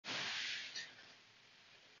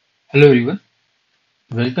Hello everyone,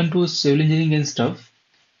 welcome to Civil Engineering and Stuff.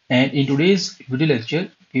 And in today's video lecture,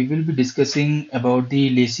 we will be discussing about the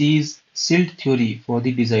Lacey's silt theory for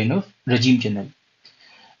the design of regime channel.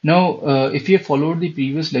 Now, if you have followed the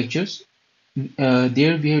previous lectures,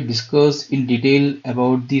 there we have discussed in detail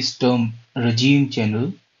about this term regime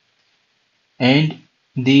channel and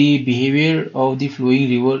the behavior of the flowing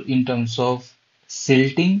river in terms of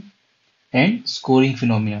silting and scoring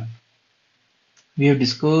phenomena. We have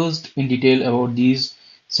discussed in detail about these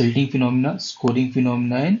silting phenomena, scoring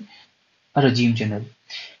phenomena, and a regime channel.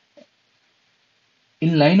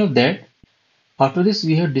 In line of that, after this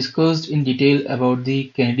we have discussed in detail about the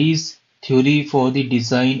Kennedy's theory for the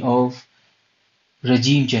design of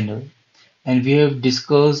regime channel, and we have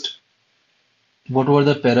discussed what were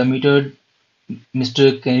the parameters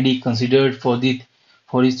Mr. Kennedy considered for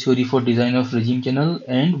his theory for design of regime channel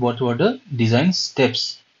and what were the design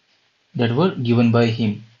steps that were given by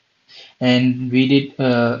him. And we did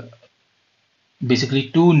basically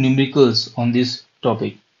two numericals on this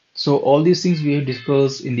topic. So all these things we have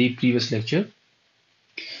discussed in the previous lecture.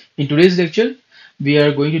 In today's lecture, we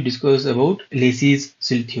are going to discuss about Lacey's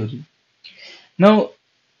silt theory. Now,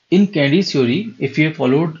 in Kennedy's theory, if you have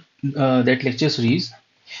followed that lecture series,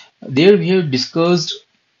 there we have discussed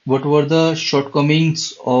what were the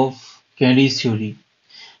shortcomings of Kennedy's theory.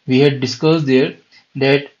 We had discussed there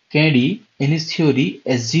that Kennedy, in his theory,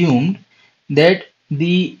 assumed that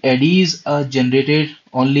the eddies are generated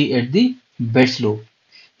only at the bed slope.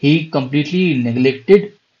 He completely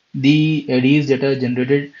neglected the eddies that are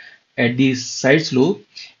generated at the side slope,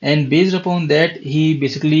 and based upon that, he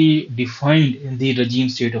basically defined the regime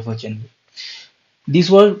state of a channel. This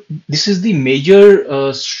is the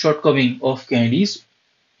major shortcoming of Kennedy's,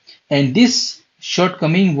 and this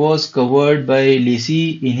shortcoming was covered by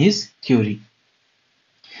Lacey in his theory.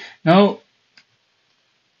 Now,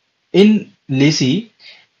 in Lacey,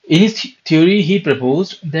 in his theory, he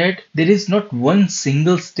proposed that there is not one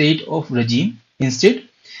single state of regime. Instead,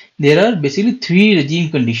 there are basically three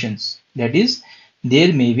regime conditions. That is,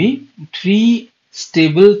 there may be three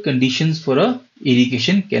stable conditions for a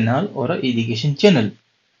irrigation canal or a irrigation channel.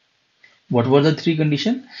 What were the three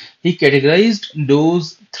conditions? He categorized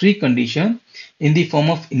those three conditions in the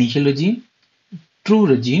form of initial regime, true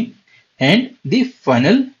regime, and the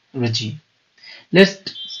final regime.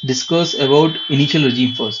 Let's discuss about initial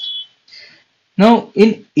regime first. Now,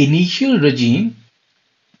 in initial regime,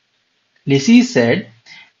 Lacey said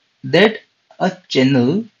that a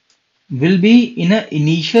channel will be in an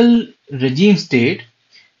initial regime state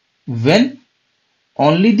when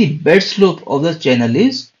only the bed slope of the channel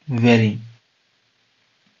is varying.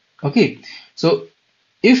 Okay, so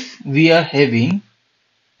if we are having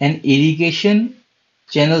an irrigation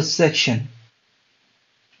channel section,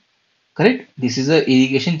 correct? This is a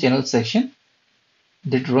irrigation channel section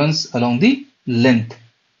that runs along the length,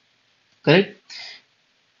 correct?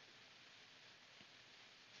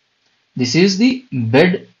 This is the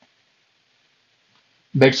bed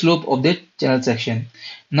slope of the channel section.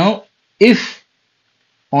 Now, if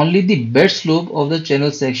only the bed slope of the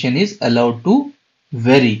channel section is allowed to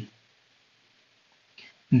vary,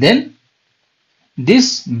 then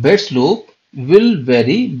this bed slope will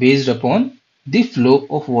vary based upon the flow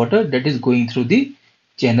of water that is going through the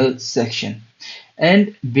channel section,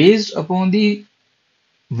 and based upon the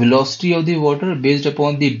velocity of the water, based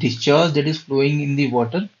upon the discharge that is flowing in the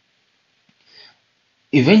water,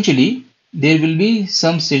 eventually there will be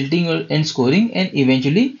some silting and scoring, and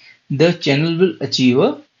eventually the channel will achieve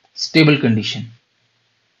a stable condition.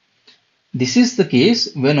 This is the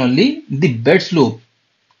case when only the bed slope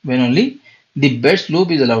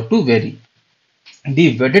is allowed to vary.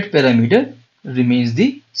 The wetted parameter remains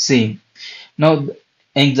the same. Now, the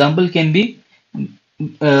example can be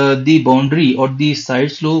the boundary or the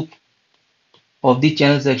side slope of the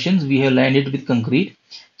channel sections. We have lined it with concrete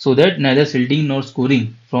so that neither silting nor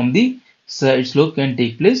scoring from the side slope can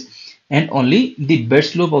take place, and only the bed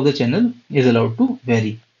slope of the channel is allowed to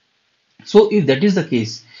vary. So if that is the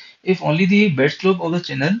case, if only the bed slope of the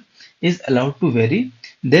channel is allowed to vary,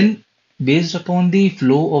 then based upon the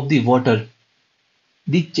flow of the water,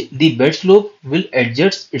 the bed slope will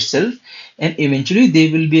adjust itself, and eventually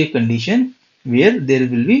there will be a condition where there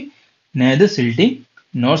will be neither silting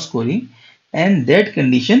nor scoring, and that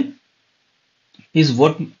condition is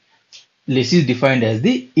what Lacey defined as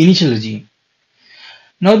the initial regime.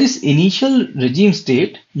 Now, this initial regime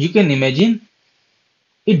state, you can imagine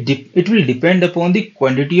it will depend upon the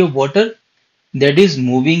quantity of water that is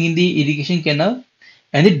moving in the irrigation canal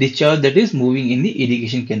and the discharge that is moving in the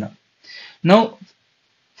irrigation canal. Now,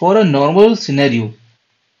 for a normal scenario,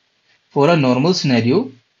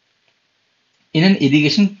 In an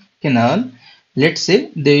irrigation canal, let's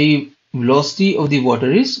say the velocity of the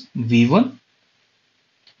water is V1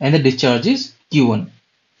 and the discharge is Q1.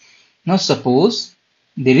 Now suppose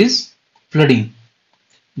there is flooding,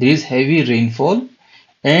 there is heavy rainfall,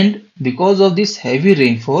 and because of this heavy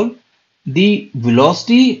rainfall, the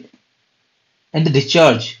velocity and the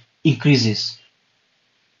discharge increases.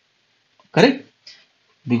 Correct?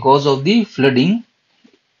 Because of the flooding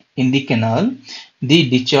in the canal, the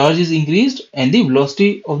discharge is increased and the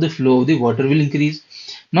velocity of the flow of the water will increase.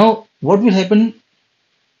 Now, what will happen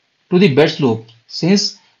to the bed slope?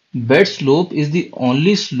 Since bed slope is the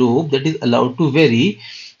only slope that is allowed to vary,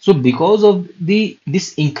 so because of the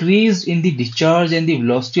this increase in the discharge and the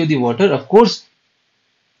velocity of the water, of course,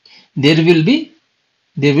 there will be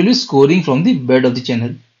scoring from the bed of the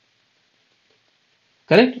channel.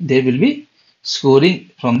 Correct? There will be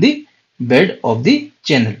scoring from the bed of the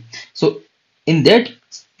channel. So in that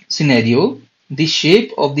scenario, the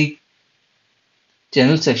shape of the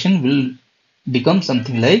channel section will become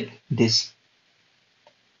something like this.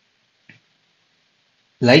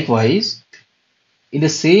 Likewise, in the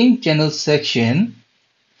same channel section,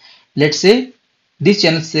 let's say this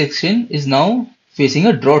channel section is now facing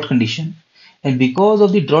a drought condition, and because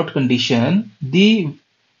of the drought condition, the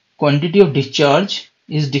quantity of discharge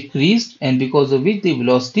is decreased, and because of which the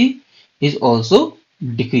velocity is also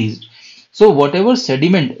decreased. So whatever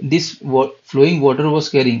sediment this flowing water was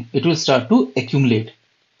carrying, it will start to accumulate.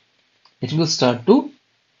 It will start to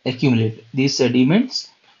accumulate. These sediments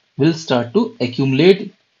will start to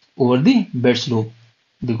accumulate over the bed slope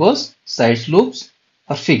because side slopes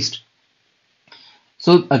are fixed.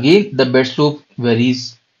 So again the bed slope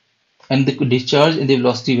varies and the discharge and the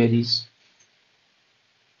velocity varies.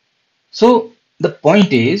 So the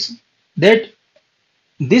point is that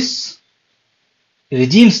this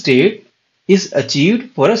regime state is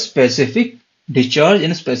achieved for a specific discharge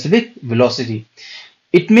and a specific velocity.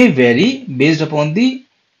 It may vary based upon the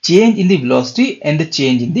change in the velocity and the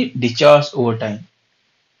change in the discharge over time.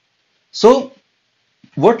 So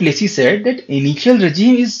what Lacey said, that initial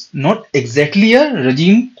regime is not exactly a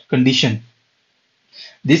regime condition.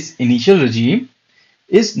 This initial regime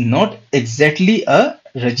is not exactly a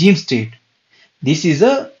regime state. This is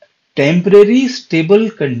a temporary stable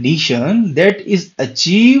condition that is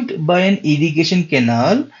achieved by an irrigation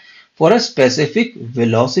canal for a specific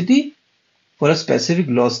velocity,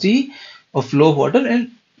 of flow of water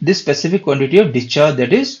and this specific quantity of discharge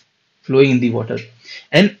that is flowing in the water.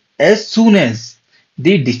 And as soon as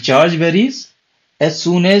the discharge varies, as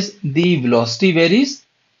soon as the velocity varies,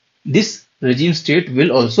 this regime state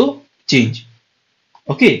will also change.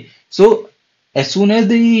 Okay, so as soon as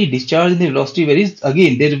the discharge and the velocity varies,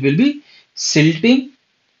 again silting,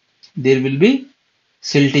 there will be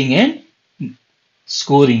silting and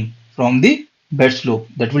scoring from the bed slope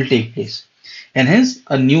that will take place, and hence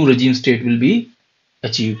a new regime state will be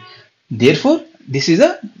achieved. Therefore, this is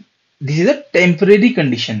a temporary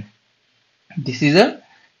condition. This is a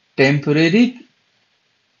temporary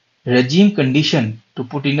regime condition. To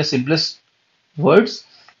put in the simplest words,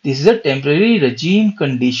 this is a temporary regime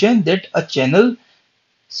condition that a channel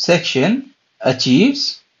section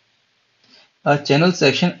achieves for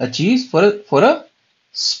a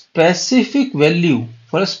specific value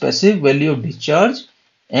of discharge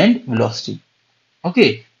and velocity.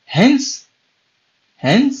 Okay, hence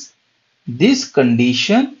this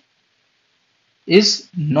condition is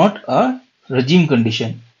not a regime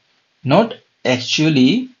condition. Not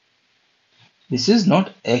actually, this is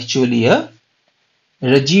not actually a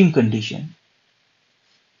regime condition,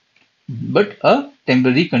 but a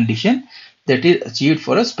temporary condition that is achieved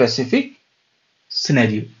for a specific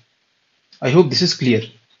scenario. I hope this is clear.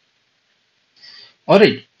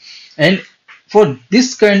 Alright, and for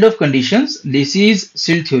this kind of conditions, Lacey's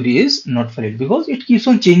silt theory is not valid because it keeps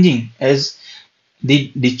on changing as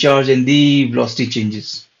the discharge and the velocity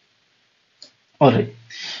changes. Alright,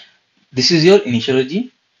 this is your initial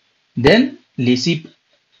regime. Then Lacey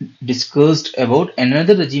discussed about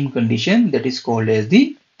another regime condition that is called as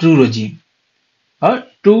the true regime, or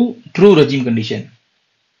true regime condition.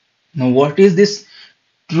 Now, what is this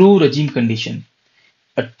true regime condition?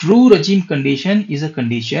 A true regime condition is a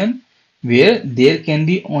condition where there can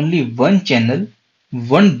be only one channel,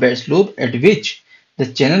 one bed slope at which the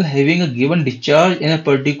channel having a given discharge and a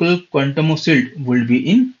particular quantum of silt will be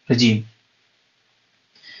in regime.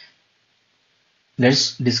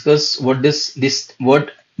 Let's discuss what this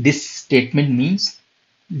statement means.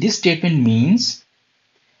 This statement means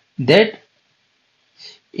that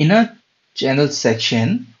in a channel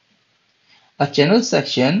section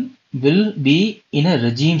will be in a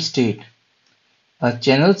regime state, a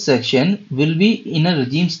channel section will be in a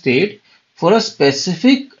regime state for a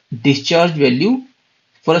specific discharge value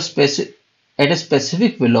for a specific at a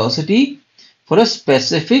specific velocity for a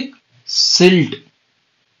specific silt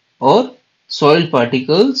or soil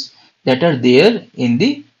particles that are there in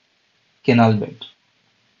the canal bed.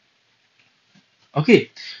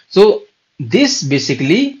 Okay, so this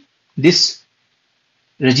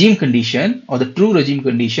regime condition or the true regime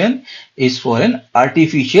condition is for an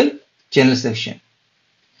artificial channel section.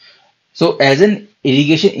 So as an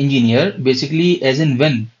irrigation engineer, basically as in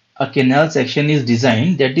when a canal section is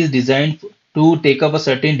designed, that is designed to take up a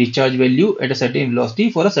certain discharge value at a certain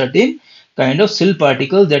velocity for a certain kind of silt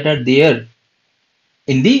particles that are there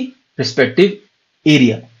in the respective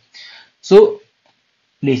area. So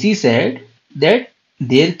Lacey said that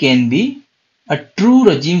there can be a true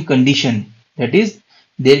regime condition, that is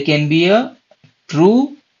there can be a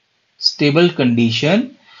true stable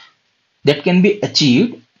condition that can be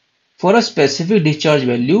achieved for a specific discharge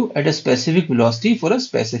value at a specific velocity for a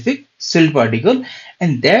specific silt particle,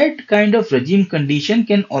 and that kind of regime condition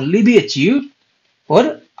can only be achieved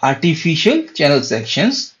for artificial channel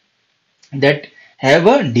sections that have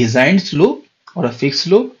a designed slope or a fixed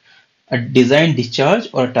slope, a designed discharge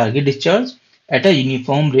or a target discharge at a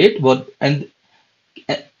uniform rate,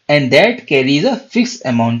 and that carries a fixed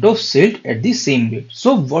amount of silt at the same rate.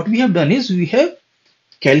 So what we have done is we have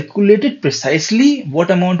calculated precisely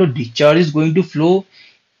what amount of discharge is going to flow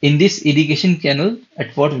in this irrigation canal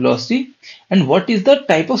at what velocity and what is the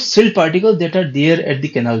type of silt particles that are there at the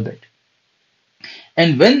canal bed.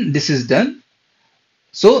 And when this is done,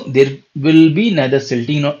 so there will be neither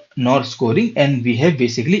silting nor scoring, and we have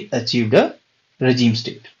basically achieved a regime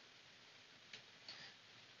state.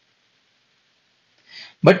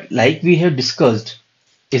 But like we have discussed,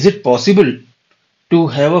 is it possible to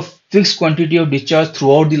have a fixed quantity of discharge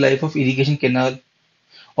throughout the life of irrigation canal,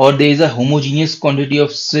 or there is a homogeneous quantity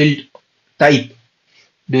of silt type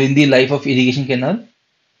during the life of irrigation canal?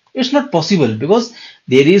 It's not possible because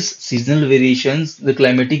there is seasonal variations, the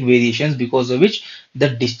climatic variations, because of which the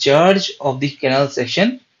discharge of the canal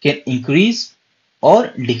section can increase or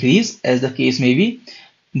decrease as the case may be.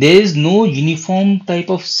 There is no uniform type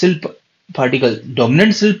of silt particle.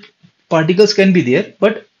 Dominant silt particles can be there,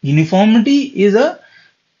 but uniformity is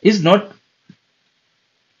not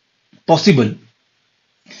possible.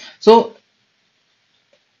 So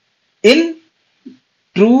in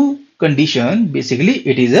true condition, basically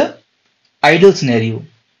it is a ideal scenario.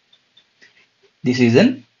 This is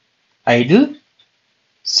an ideal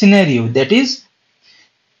scenario, that is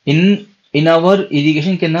in our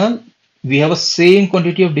irrigation canal we have a same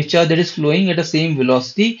quantity of discharge that is flowing at the same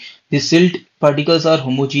velocity. The silt particles are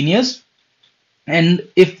homogeneous, and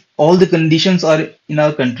if all the conditions are in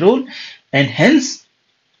our control, and hence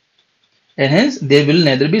there will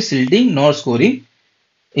neither be silting nor scoring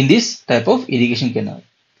in this type of irrigation canal.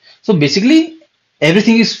 So basically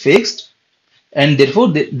everything is fixed, and therefore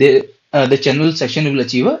the channel section will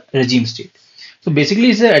achieve a regime state. So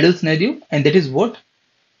basically it's an ideal scenario, and that is what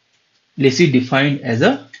Lacey defined as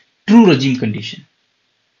a true regime condition.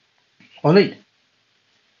 Alright.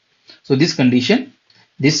 So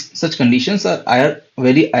such conditions are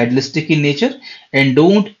very idealistic in nature and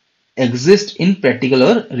don't exist in practical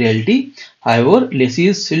or reality. However,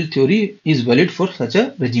 Lacey's silt theory is valid for such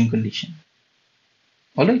a regime condition.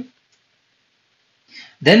 Alright.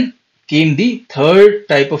 Then came the third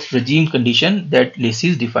type of regime condition that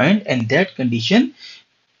Lacey defined, and that condition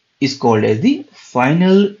is called as the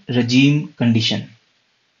final regime condition.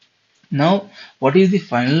 Now, what is the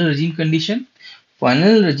final regime condition?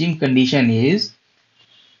 Final regime condition is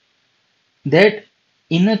that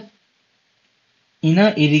in a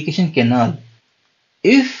irrigation canal,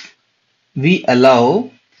 if we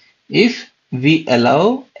allow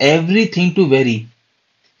everything to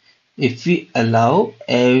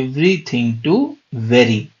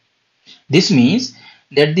vary, this means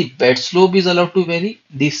that the bed slope is allowed to vary,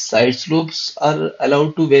 the side slopes are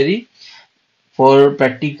allowed to vary. For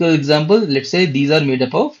practical example, let's say these are made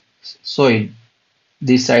up of soil.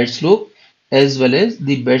 The side slope as well as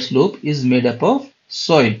the bed slope is made up of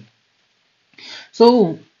soil.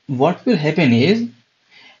 So what will happen is,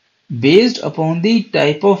 based upon the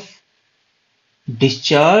type of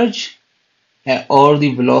discharge or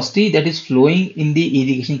the velocity that is flowing in the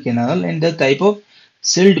irrigation canal, and the type of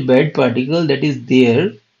silt bed particle that is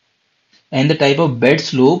there, and the type of bed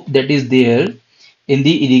slope that is there in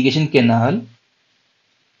the irrigation canal,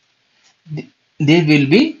 there will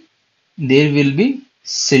be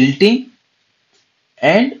silting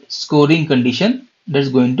and scoring condition that's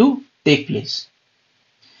going to take place.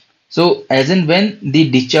 So as and when the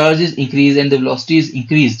discharge is increased and the velocity is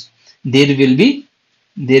increased, there will be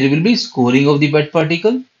scoring of the wet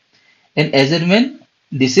particle, and as and when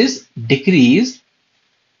this is decreased,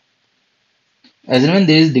 as and when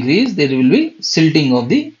there is decrease, there will be silting of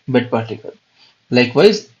the wet particle.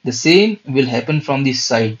 Likewise, the same will happen from the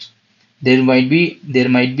side. There might be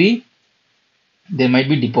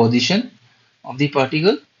deposition of the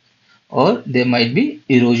particle, or there might be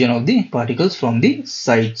erosion of the particles from the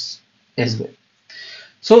sides as well.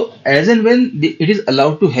 So as and when it is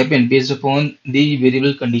allowed to happen based upon the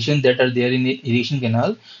variable conditions that are there in the irrigation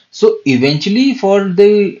canal, so eventually for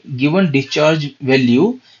the given discharge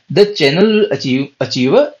value, the channel will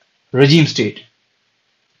achieve a regime state.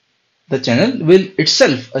 The channel will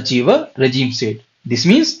itself achieve a regime state. This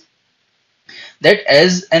means that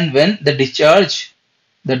as and when the discharge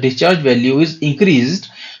value is increased,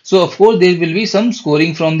 so of course there will be some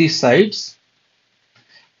scoring from the sides,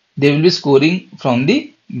 there will be scoring from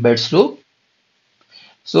the bed slope.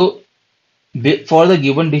 So for the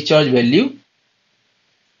given discharge value,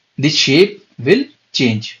 the shape will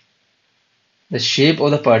change. The shape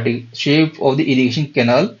of the irrigation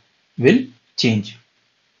canal will change.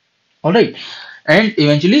 All right, and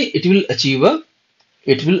eventually it will achieve a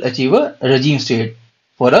regime state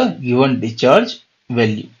for a given discharge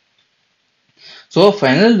value. So a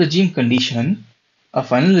final regime condition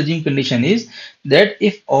is that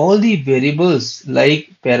if all the variables like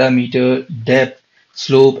parameter, depth,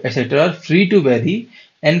 slope, etc. are free to vary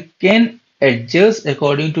and can adjust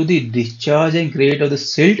according to the discharge and grade of the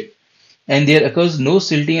silt, and there occurs no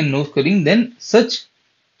silting and no scoring, then such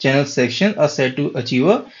channel sections are said to achieve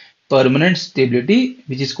a permanent stability,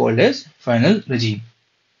 which is called as final regime.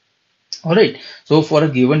 All right. So for a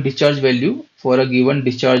given discharge value,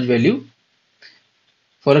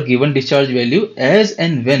 as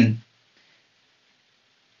and when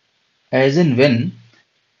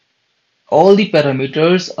all the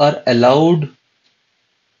parameters are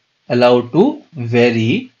allowed to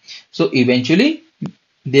vary, so eventually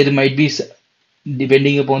there might be,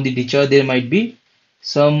 depending upon the discharge, there might be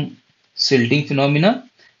some silting phenomena,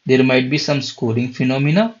 there might be some scoring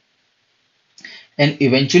phenomena, and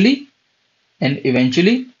eventually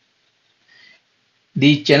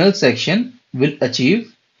the channel section will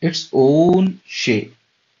achieve its own shape.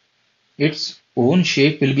 Its own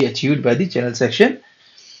shape will be achieved by the channel section,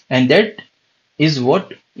 and that is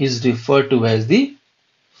what is referred to as the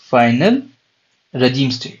final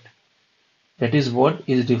regime state. That is what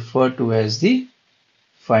is referred to as the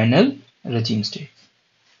final regime state.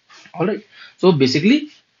 All right. So basically,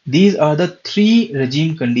 these are the three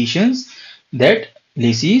regime conditions that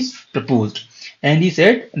Lacey's proposed. And he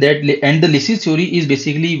said that, and the Lacey's theory is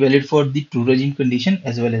basically valid for the true regime condition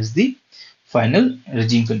as well as the final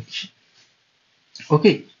regime condition.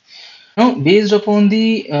 Okay. Now, based upon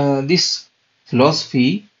the this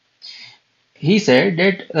philosophy, he said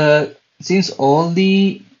that since all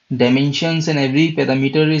the dimensions and every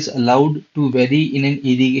parameter is allowed to vary in an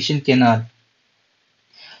irrigation canal,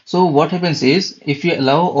 so what happens is if you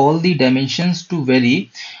allow all the dimensions to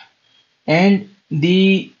vary and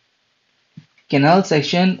the canal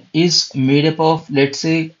section is made up of, let's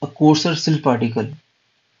say, a coarser silt particle,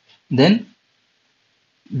 then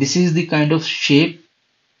this is the kind of shape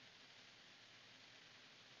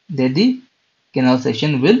that the canal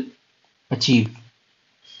section will achieve.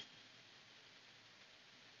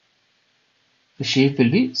 The shape will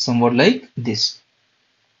be somewhat like this.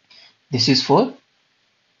 This is for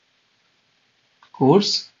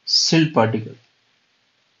coarse silt particle.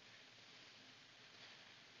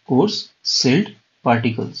 Coarse silt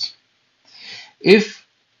particles. If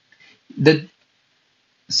the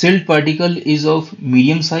silt particle is of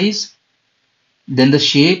medium size, then the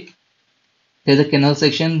shape that the canal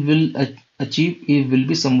section will achieve it will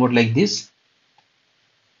be somewhat like this.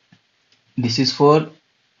 This is for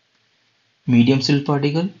medium silt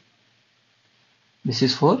particle. This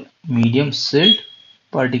is for medium silt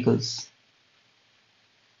particles.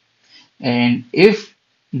 And if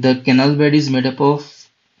the canal bed is made up of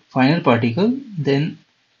finer particle, then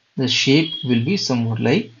the shape will be somewhat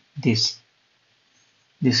like this.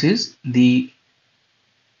 This is the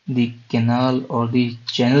canal or the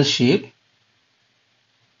channel shape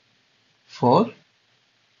for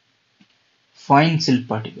fine silt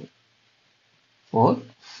particle.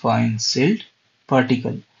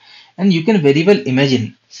 And you can very well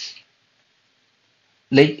imagine,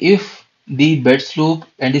 like if the bed slope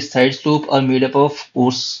and the side slope are made up of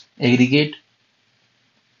coarse aggregate,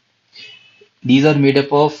 these are made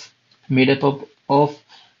up of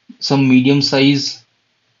some medium size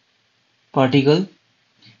particle,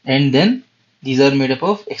 and then These are made up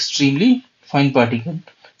of extremely fine particle.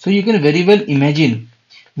 So you can very well imagine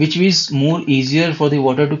which is more easier for the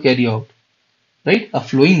water to carry out, right? A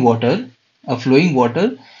flowing water,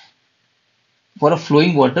 for a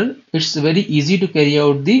flowing water, it's very easy to carry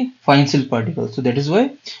out the fine silt particles. So that is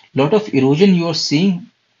why lot of erosion you are seeing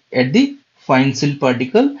at the fine silt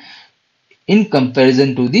particle in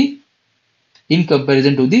comparison to the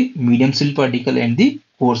medium silt particle and the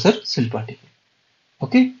coarser silt particle.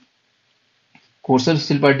 Okay, coarser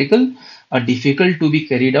silt particle are difficult to be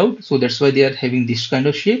carried out, so that's why they are having this kind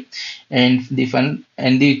of shape, and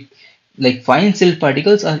the like fine silt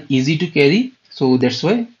particles are easy to carry, so that's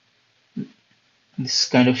why this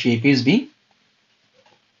kind of shape is being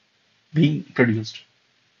produced.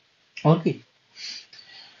 Okay,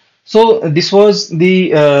 so this was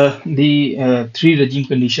the three regime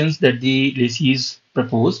conditions that the Lacey's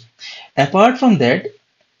proposed. Apart from that,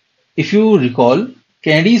 if you recall,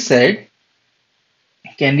 Kennedy said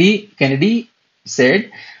Kennedy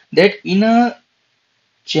said that in a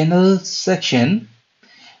channel section,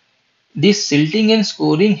 this silting and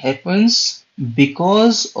scoring happens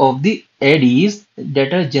because of the eddies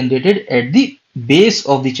that are generated at the base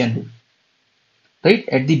of the channel, right?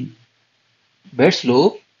 At the bed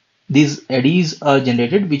slope, these eddies are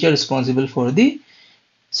generated, which are responsible for the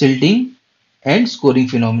silting and scoring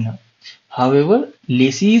phenomena. However,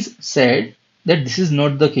 Lacey's said that this is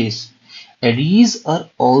not the case. Eddies are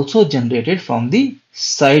also generated from the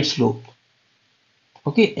side slope.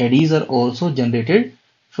 Okay, eddies are also generated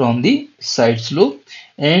from the side slope,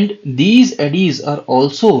 and these eddies are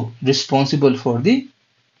also responsible for the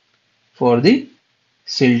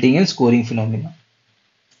silting and scoring phenomena.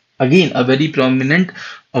 Again, a very prominent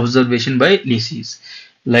observation by Lacey's.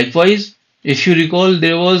 Likewise, if you recall,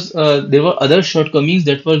 there were other shortcomings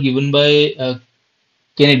that were given by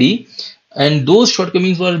Kennedy, and those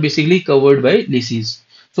shortcomings were basically covered by Lacey's.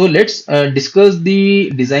 So let's discuss the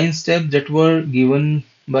design steps that were given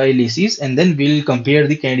by Lacey's, and then we'll compare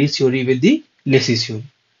the Kennedy's theory with the Lacey's theory.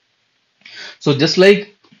 So just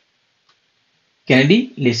like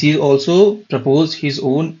Kennedy, Lacey also proposed his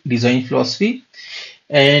own design philosophy,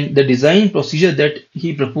 and the design procedure that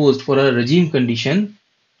he proposed for a regime condition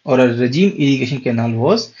or a regime irrigation canal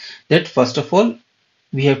was that first of all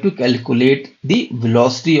we have to calculate the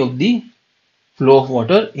velocity of the flow of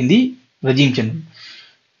water in the regime channel.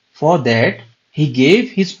 For that, he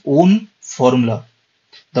gave his own formula.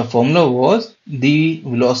 The formula was the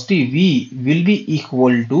velocity V will be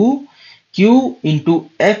equal to Q into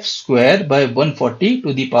F square by 140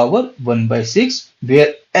 to the power 1 by 6,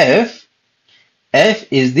 where F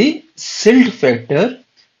is the silt factor,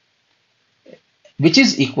 which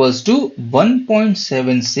is equals to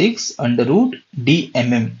 1.76 under root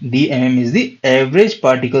dmm. Dmm is the average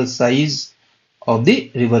particle size of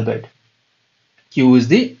the riverbed. Q is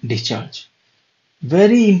the discharge.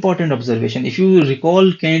 Very important observation. If you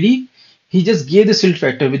recall Kennedy, he just gave the silt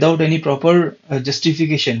factor without any proper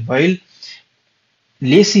justification, while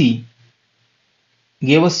Lacey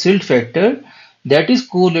gave a silt factor that is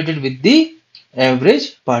correlated with the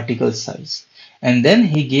average particle size. And then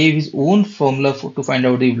he gave his own formula to find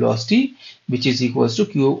out the velocity, which is equals to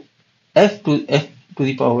Q F to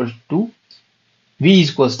the power 2. V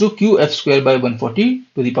is equals to Q F square by 140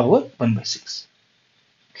 to the power 1 by 6.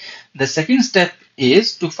 The second step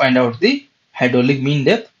is to find out the hydraulic mean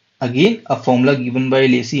depth. Again, a formula given by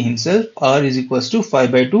Lacey himself, R is equals to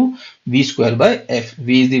 5 by 2 V square by F.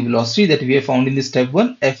 V is the velocity that we have found in the step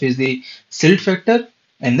 1, F is the silt factor,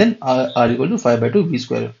 and then R equal to 5 by 2 V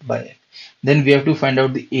square by F. Then we have to find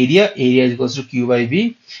out the area. Area is equals to Q by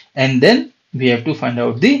V, and then we have to find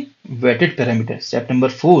out the wetted parameter. Step number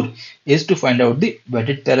 4 is to find out the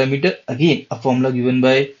wetted parameter. Again, a formula given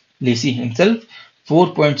by Lacey himself,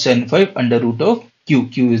 4.75 under root of Q.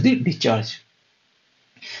 Q is the discharge.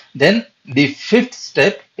 Then the fifth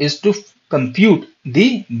step is to compute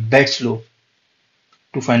the bed slope.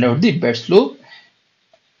 To find out the bed slope,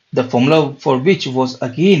 the formula for which was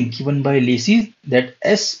again given by Lacey, that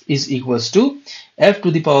S is equals to F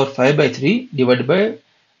to the power 5 by 3 divided by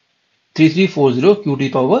 3340 Q to the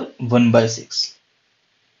power 1 by 6.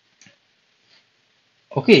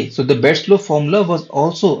 Okay, so the bed slope formula was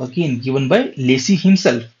also again given by Lacey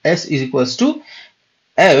himself. S is equals to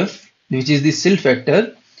F, which is the silt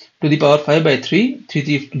factor, to the power 5 by 3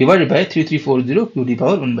 divided by 3340 Q to the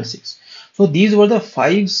power 1 by 6. So these were the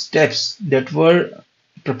 5 steps that were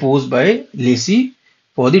proposed by Lacey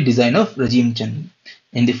for the design of regime channel.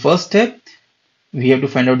 In the first step, we have to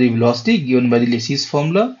find out the velocity given by the Lacey's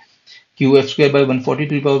formula, Qf square by 140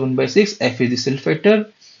 to the power 1 by 6. F is the silt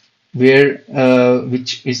factor, where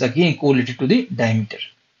which is again correlated to the diameter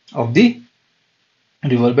of the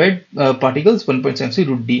river bed particles 1.73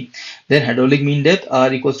 root d. Then hydraulic mean depth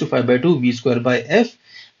r equals to 5 by 2 v square by f.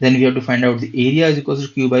 Then we have to find out the area is equals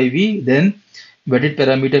to q by v. Then wetted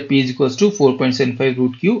parameter p is equals to 4.75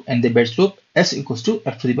 root q, and the bed slope s equals to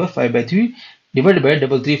f to the power 5 by 3 divided by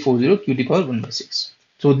 3340 q to the power 1 by 6.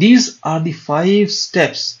 So these are the 5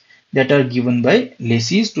 steps that are given by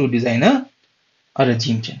Lacey's to design a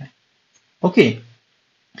regime channel. Okay,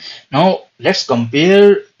 now let's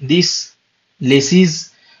compare this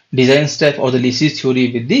Lacey's design step or the Lacey's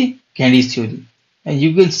theory with the Candy's theory. And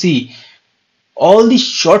you can see all the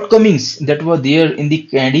shortcomings that were there in the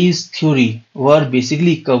Candy's theory were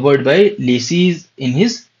basically covered by Lacey's in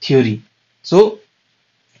his theory. So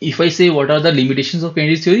if I say what are the limitations of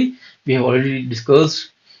Candy's theory, we have already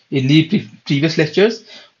discussed in the previous lectures.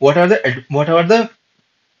 What are the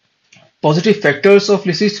positive factors of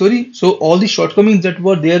Lacey's theory? So all the shortcomings that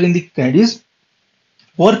were there in the Candy's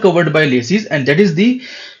were covered by Lacey's, and that is the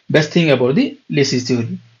best thing about the Lacey's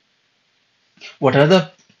theory. What are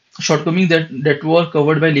the shortcomings that were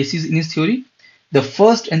covered by Lacey's in his theory? The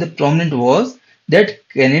first and the prominent was that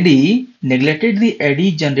Kennedy neglected the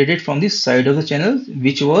eddy generated from the side of the channel,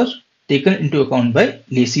 which was taken into account by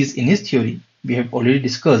Lacey's in his theory. We have already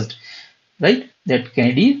discussed, right, that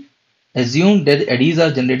Kennedy assumed that the eddies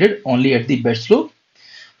are generated only at the bed slope,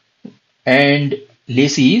 and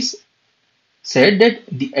Lacey's said that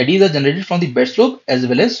the eddies are generated from the bed slope as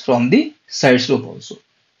well as from the side slope also.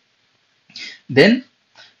 Then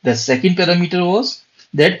the second parameter was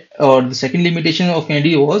that, or the second limitation of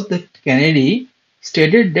Kennedy was that Kennedy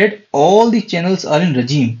stated that all the channels are in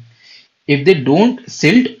regime if they don't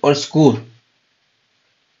silt or score,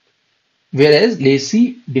 whereas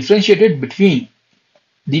Lacey differentiated between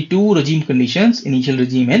the two regime conditions, initial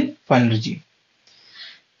regime and final regime.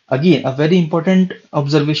 Again, a very important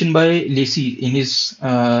observation by Lacey in his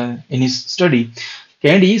study.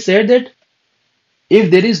 Kennedy said that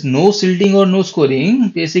if there is no silting or no scoring,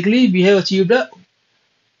 basically we have achieved a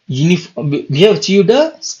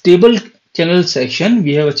stable channel section.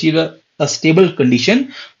 We have achieved a stable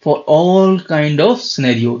condition for all kind of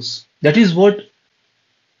scenarios. That is what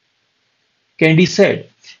Kennedy said.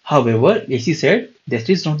 However, Lacey said that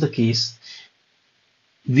is not the case.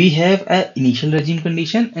 We have an initial regime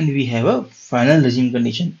condition and we have a final regime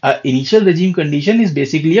condition. Our initial regime condition is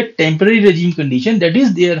basically a temporary regime condition that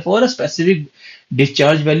is there for a specific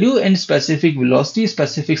discharge value and specific velocity,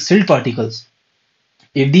 specific silt particles.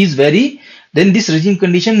 If these vary, then this regime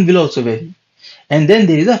condition will also vary. And then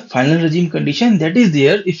there is a final regime condition that is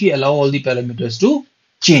there if we allow all the parameters to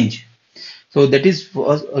change. So that is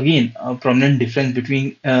again a prominent difference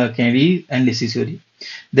between Kennedy and Lacey's theory.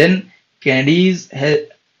 Then Kennedy's has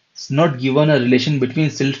not given a relation between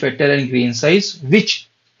silt factor and grain size, which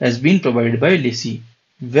has been provided by Lacey.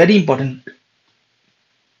 Very important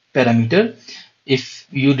parameter. If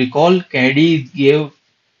you recall, Kennedy gave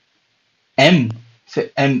M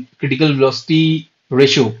critical velocity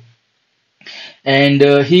ratio, and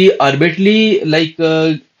he arbitrarily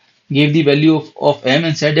gave the value of M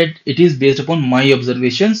and said that it is based upon my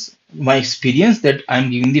observations, my experience, that I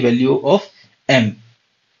am giving the value of M.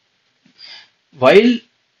 While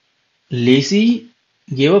Lacey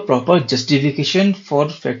gave a proper justification for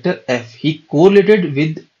factor F, he correlated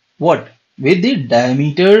with what? With the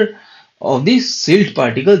diameter of the silt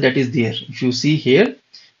particle that is there. If you see here,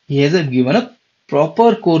 he has given a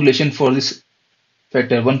proper correlation for this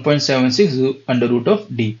factor 1.76 under root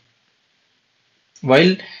of d.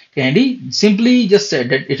 While Kennedy simply just said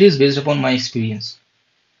that it is based upon my experience.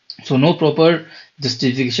 So no proper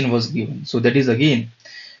justification was given. So that is again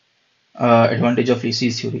advantage of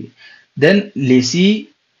Lacey's theory. Then Lacey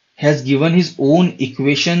has given his own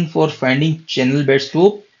equation for finding channel bed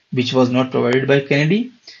slope, which was not provided by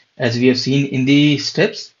Kennedy, as we have seen in the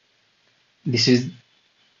steps. This is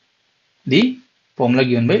the formula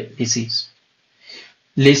given by Lacey's.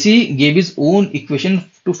 Lacey gave his own equation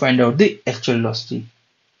to find out the actual velocity.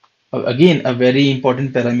 Again, a very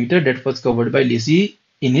important parameter that was covered by Lacey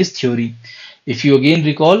in his theory. If you again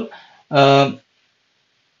recall, the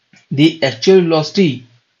actual velocity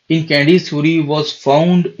in Kennedy's theory was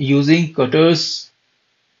found using Cutter's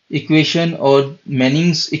equation or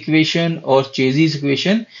Manning's equation or Chazy's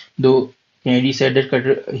equation, though Kennedy said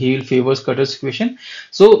that he favors Cutter's equation.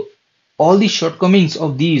 So all the shortcomings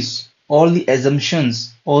of these, all the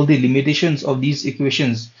assumptions, all the limitations of these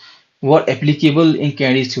equations were applicable in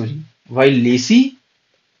Kennedy's theory. While Lacey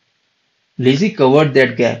covered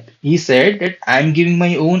that gap. He said that I am giving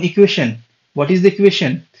my own equation. What is the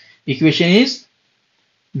equation? Equation is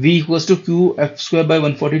V equals to Q F square by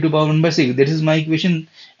 140 to power 1 by 6. That is my equation,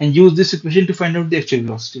 and use this equation to find out the actual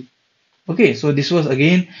velocity. Okay, so this was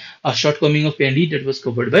again a shortcoming of Candy that was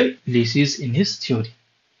covered by Lacey's in his theory.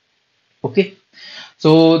 Okay,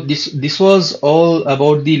 so this was all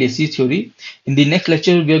about the Lacey theory. In the next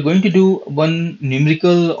lecture, we are going to do one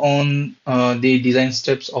numerical on the design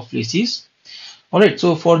steps of Lacey's. All right,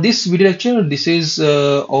 so for this video lecture, this is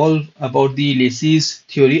all about the Lacey's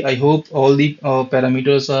theory. I hope all the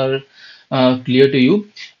parameters are clear to you.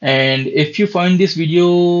 And if you find this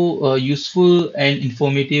video useful and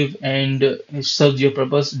informative and serves your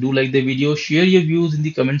purpose, do like the video, share your views in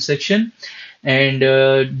the comment section, and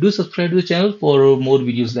do subscribe to the channel for more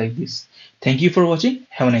videos like this. Thank you for watching.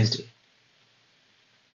 Have a nice day.